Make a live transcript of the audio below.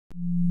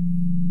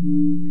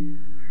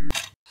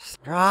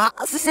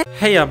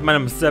Hey, my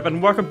name is Zeb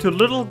and welcome to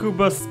Little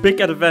Goober's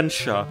Big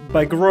Adventure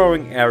by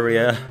Growing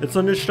Area. It's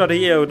a new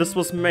studio. This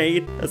was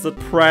made as a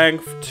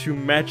prank to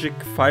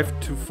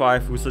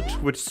Magic525, who's a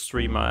Twitch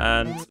streamer,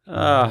 and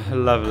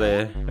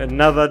lovely.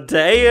 Another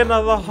day,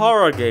 another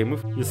horror game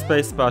with your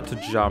spacebar to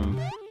jump.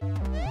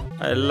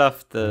 I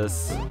love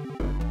this.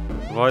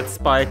 Avoid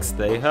spikes,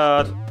 they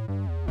hurt.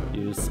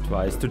 Use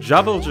twice to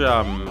double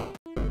jump.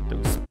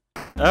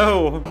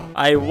 Oh,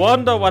 I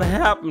wonder what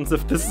happens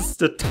if this is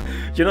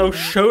the,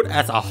 showed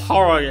as a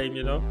horror game,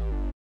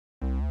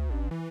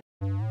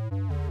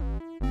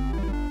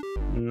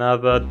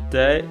 Another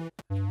day.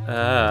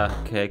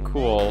 Okay,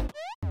 cool.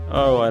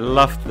 Oh, I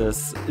love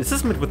this. Is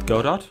this made with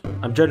Godot?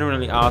 I'm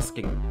genuinely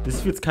asking. This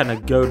feels kind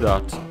of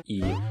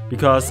Godot-y,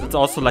 because it's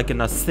also like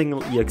in a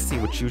single exe,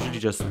 which usually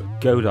just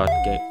Godot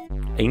game.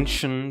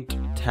 Ancient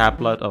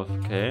tablet of,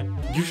 okay.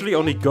 Usually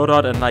only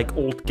Godot and like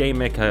old Game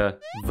Maker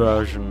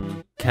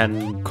version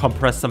can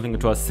compress something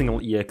into a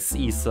single exe,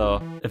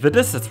 so if it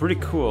is, it's really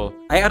cool.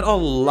 I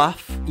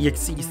love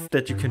exes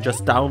that you can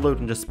just download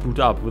and just boot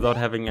up without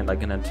having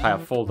like an entire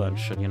folder and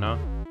shit,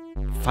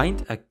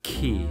 Find a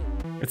key.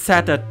 It's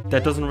sad that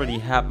that doesn't really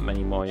happen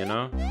anymore,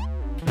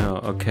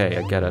 Oh, okay,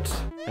 I get it.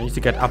 I need to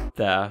get up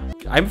there.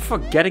 I'm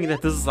forgetting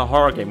that this is a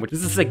horror game, which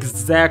this is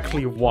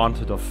exactly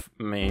wanted of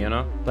me,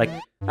 Like,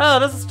 oh,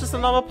 this is just a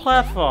normal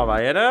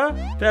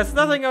platformer, There's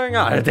nothing going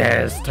on.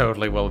 There's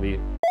totally will be.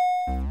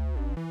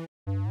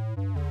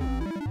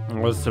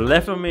 What's to the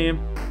left of me?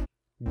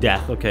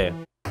 Death, okay.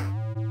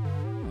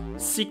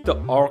 Seek the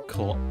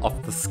Oracle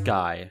of the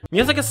Sky.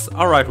 Music is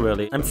alright,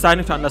 really. I'm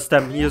starting to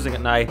understand music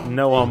and I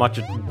know how much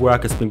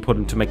work is being put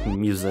into making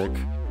music.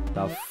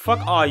 The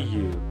fuck are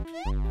you?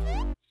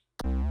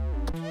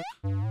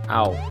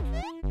 Ow.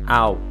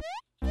 Ow.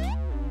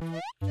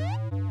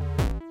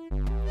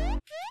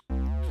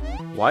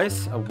 Why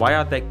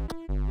are they...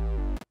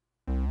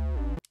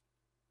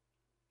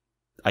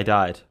 I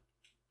died.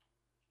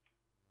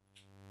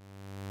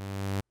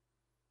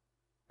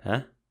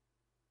 Huh?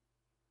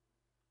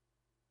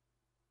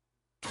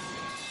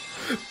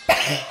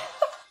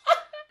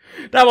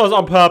 That was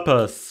on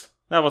purpose.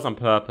 That was on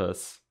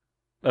purpose.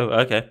 Oh,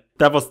 okay.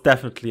 That was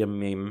definitely a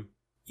meme.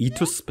 E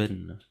to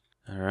spin.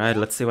 Alright,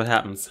 let's see what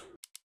happens.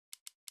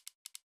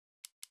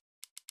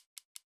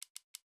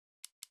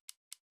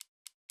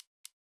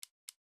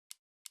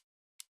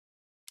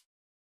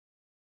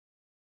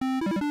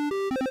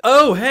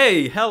 Oh,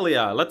 hey, hell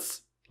yeah.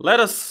 Let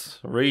us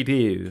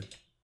redo.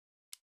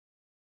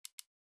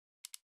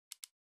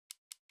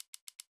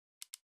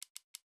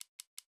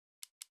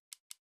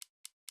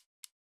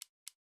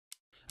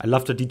 I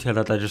love the detail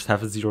that I just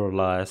have 0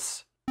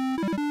 lives.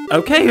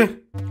 Okay,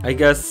 I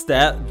guess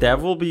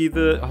that will be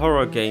the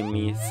horror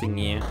gamey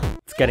thingy.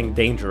 It's getting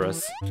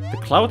dangerous. The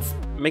clouds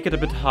make it a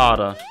bit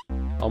harder.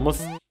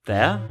 Almost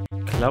there?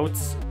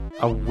 Clouds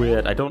are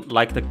weird. I don't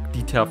like the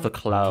detail of the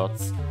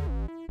clouds.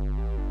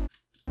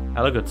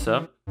 Hello, good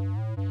sir.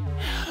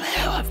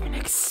 Hello, I've been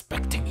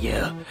expecting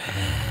you.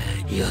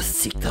 You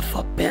seek the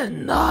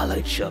forbidden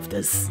knowledge of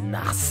this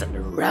nascent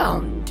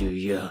realm, do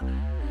you?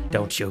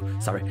 Don't you?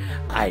 Sorry,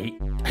 I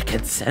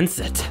can sense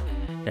it,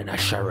 and I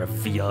shall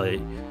reveal it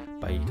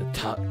by the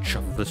touch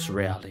of this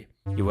reality.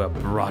 You were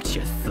brought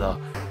here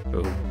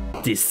through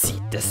deceit.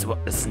 This what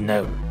is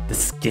known.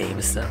 This game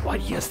is not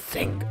what you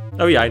think.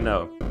 Oh yeah, I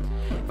know.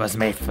 It was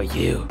made for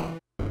you,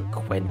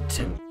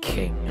 Quentin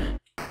King.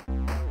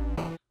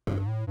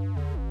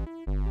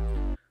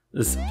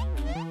 This.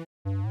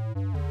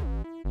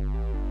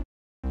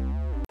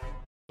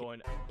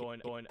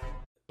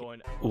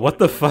 What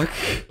the fuck?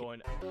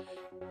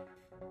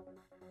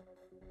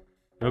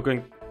 We're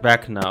going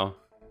back now.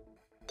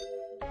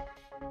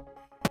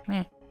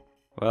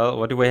 Well,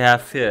 what do we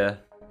have here?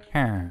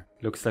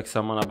 Looks like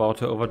someone about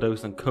to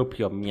overdose on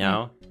copium,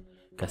 meow.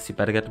 Guess you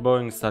better get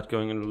going and start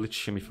going in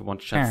lithium if you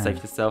want a chance to save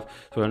yourself.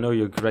 So I know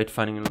you're great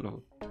finding...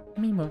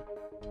 Mimo.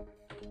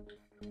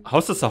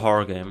 How's this a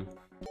horror game?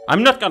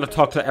 I'm not gonna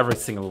talk to every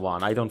single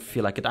one. I don't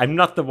feel like it. I'm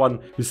not the one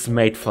who's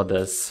made for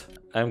this.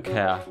 I don't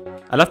care.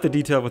 I love the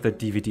detail with the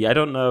DVD. I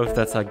don't know if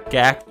that's a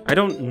gag. I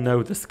don't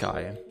know this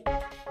guy.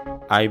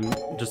 I'm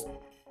just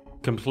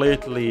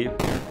completely...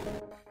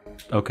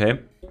 Okay.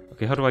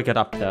 Okay, how do I get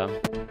up there?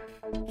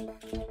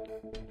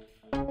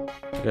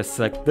 I guess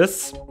like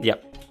this?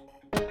 Yep.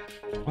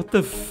 What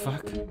the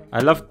fuck? I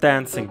love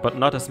dancing, but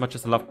not as much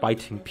as I love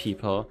biting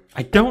people.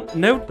 I don't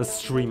know the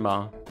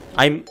streamer.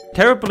 I'm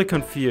terribly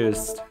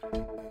confused.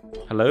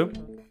 Hello?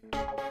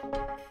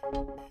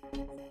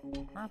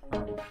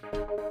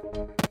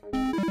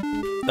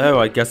 Oh,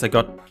 I guess I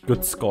got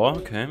good score.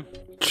 Okay.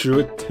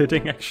 True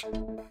hitting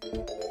action.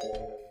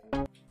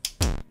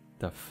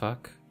 The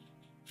fuck?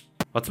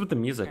 What's with the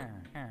music?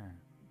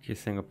 Here's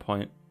saying a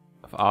point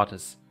of art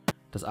is,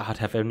 does art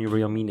have any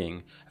real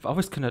meaning? I've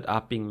always considered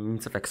art being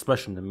means of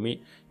expression, the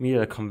media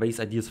that conveys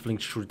ideas flowing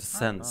through the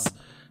sense.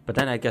 But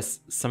then I guess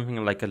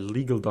something like a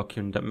legal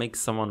document that makes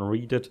someone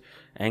read it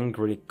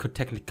angry could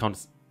technically count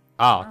as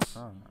art.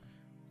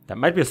 That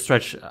might be a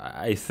stretch.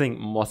 I think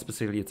more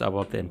specifically it's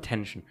about the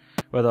intention.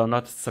 Whether or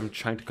not it's them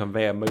trying to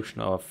convey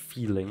emotion or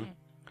feeling.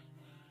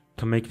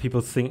 To make people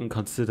think and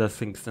consider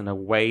things in a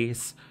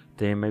ways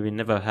they maybe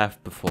never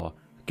have before.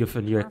 Give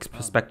a new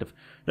perspective.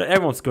 Not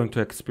everyone's going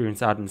to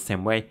experience art in the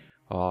same way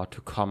or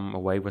to come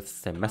away with the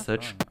same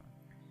message.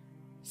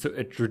 So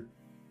it's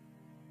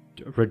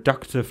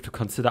reductive to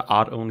consider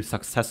art only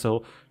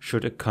successful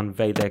should it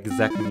convey the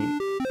exact meaning.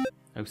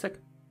 Oh, sick.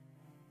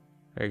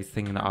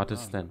 Everything an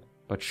artist then.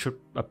 But should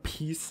a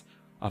piece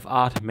of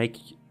art make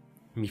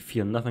me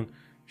feel nothing?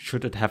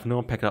 Should it have no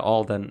impact at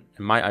all? Then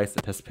in my eyes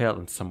it has failed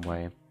in some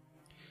way.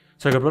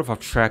 So I got a bit off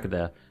track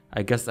there.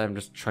 I guess I'm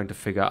just trying to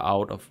figure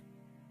out if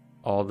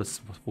all this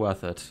was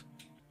worth it.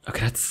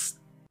 Okay, that's...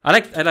 I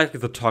like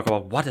to talk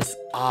about what is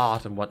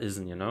art and what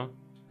isn't, you know?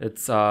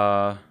 It's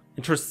a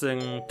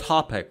interesting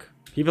topic.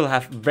 People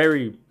have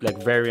very,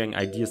 varying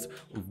ideas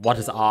of what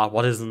is art,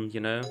 what isn't,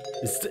 you know?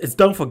 It's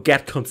don't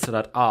forget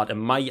considered art. In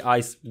my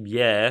eyes,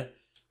 yeah.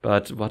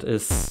 But what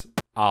is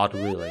art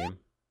really?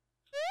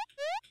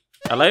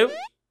 Hello?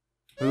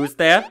 Who's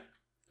there?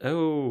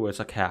 Oh,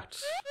 it's a cat.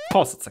 Of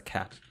course it's a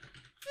cat.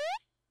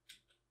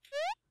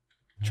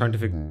 Trying to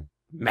figure...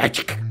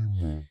 Magic!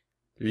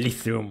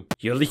 Lithium.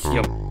 Your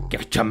lithium.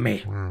 Give it to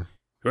me.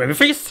 Ready,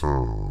 freeze?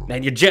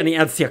 Then your journey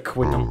ends here,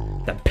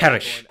 Quintum. Then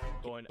perish.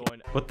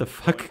 What the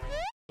fuck?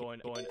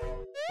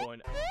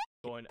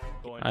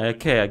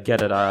 Okay, I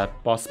get it.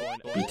 Boss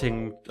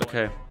beating...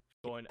 Okay.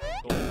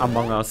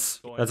 Among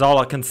Us. That's all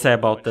I can say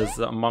about this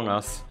Among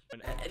Us.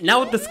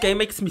 Now this game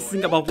makes me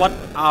think about what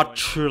art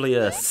truly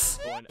is.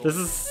 This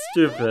is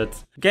stupid.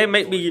 The game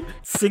made me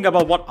think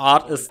about what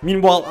art is.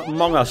 Meanwhile,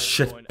 Among Us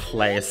shit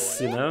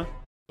plays, you know?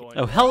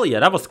 Oh hell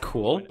yeah, that was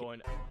cool.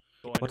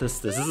 What is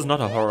this? This is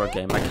not a horror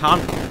game. I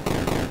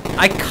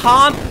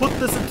can't put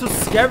this into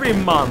Scary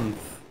Month.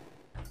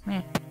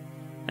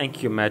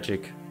 Thank you,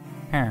 Magic.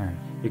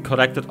 You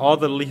collected all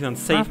the lithium and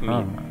saved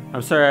me.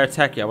 I'm sorry I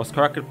attacked you. I was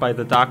corrupted by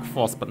the dark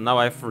force, but now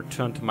I've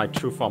returned to my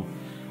true form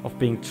of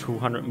being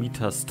 200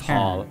 meters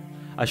tall.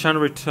 I shall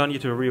return you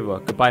to the river.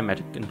 Goodbye,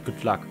 Magic, and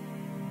good luck.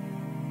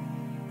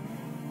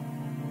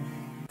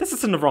 This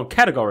is in the wrong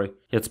category.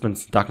 Yet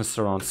spins darkness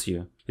surrounds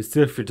you. You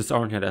still feel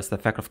disoriented as the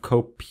effect of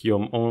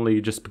copium only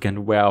you just began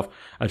to wear off.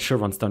 A chill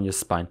runs down your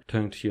spine.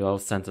 Turning to your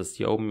senses,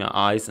 you open your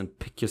eyes and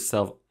pick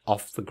yourself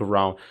off the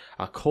ground.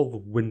 A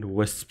cold wind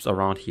wisps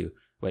around you.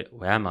 Wait,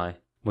 where am I?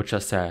 Which I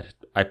said,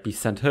 I'd be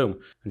sent home.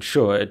 And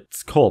sure,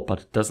 it's cold, but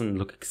it doesn't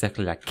look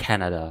exactly like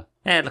Canada.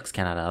 Eh, it looks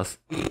Canada's.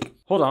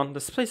 Hold on,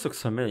 this place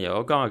looks familiar.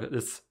 Oh god,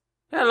 this...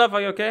 Hey, love,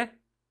 are you okay?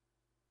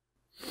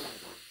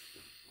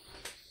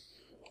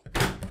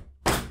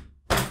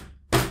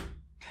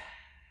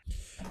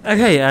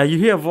 Okay, you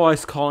hear a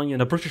voice calling you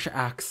in a British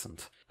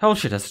accent. Oh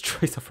shit, that's a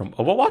tracer from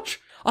Overwatch?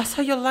 I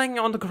saw you lying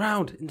on the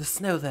ground in the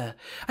snow there.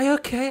 Are you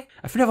okay?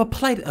 I've never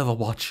played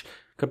Overwatch.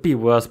 Could be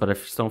worse, but I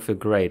just don't feel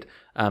great.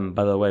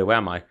 By the way, where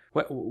am I?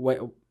 Wait,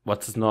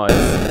 what's this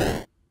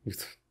noise?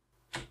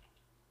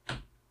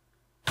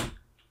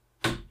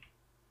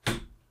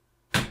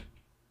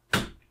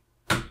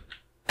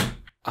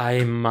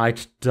 I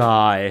might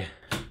die.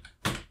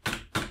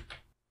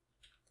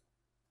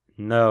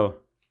 No.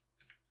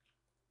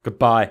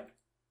 Goodbye.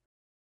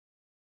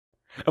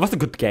 It was a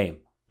good game.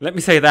 Let me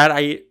say that,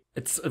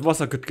 it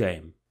was a good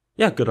game.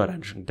 Yeah, good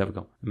attention, there we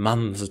go.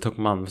 Months, it took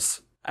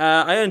months.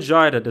 I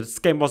enjoyed it. This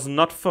game was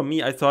not for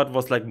me. I thought it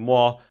was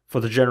more for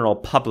the general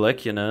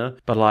public, you know.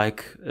 But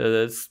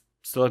it's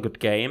still a good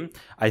game.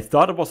 I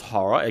thought it was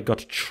horror. I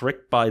got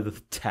tricked by the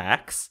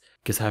tags.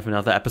 Guess I have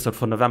another episode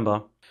for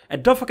November.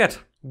 And don't forget,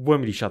 we'll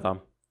meet each other.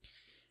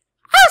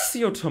 I'll see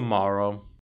you tomorrow.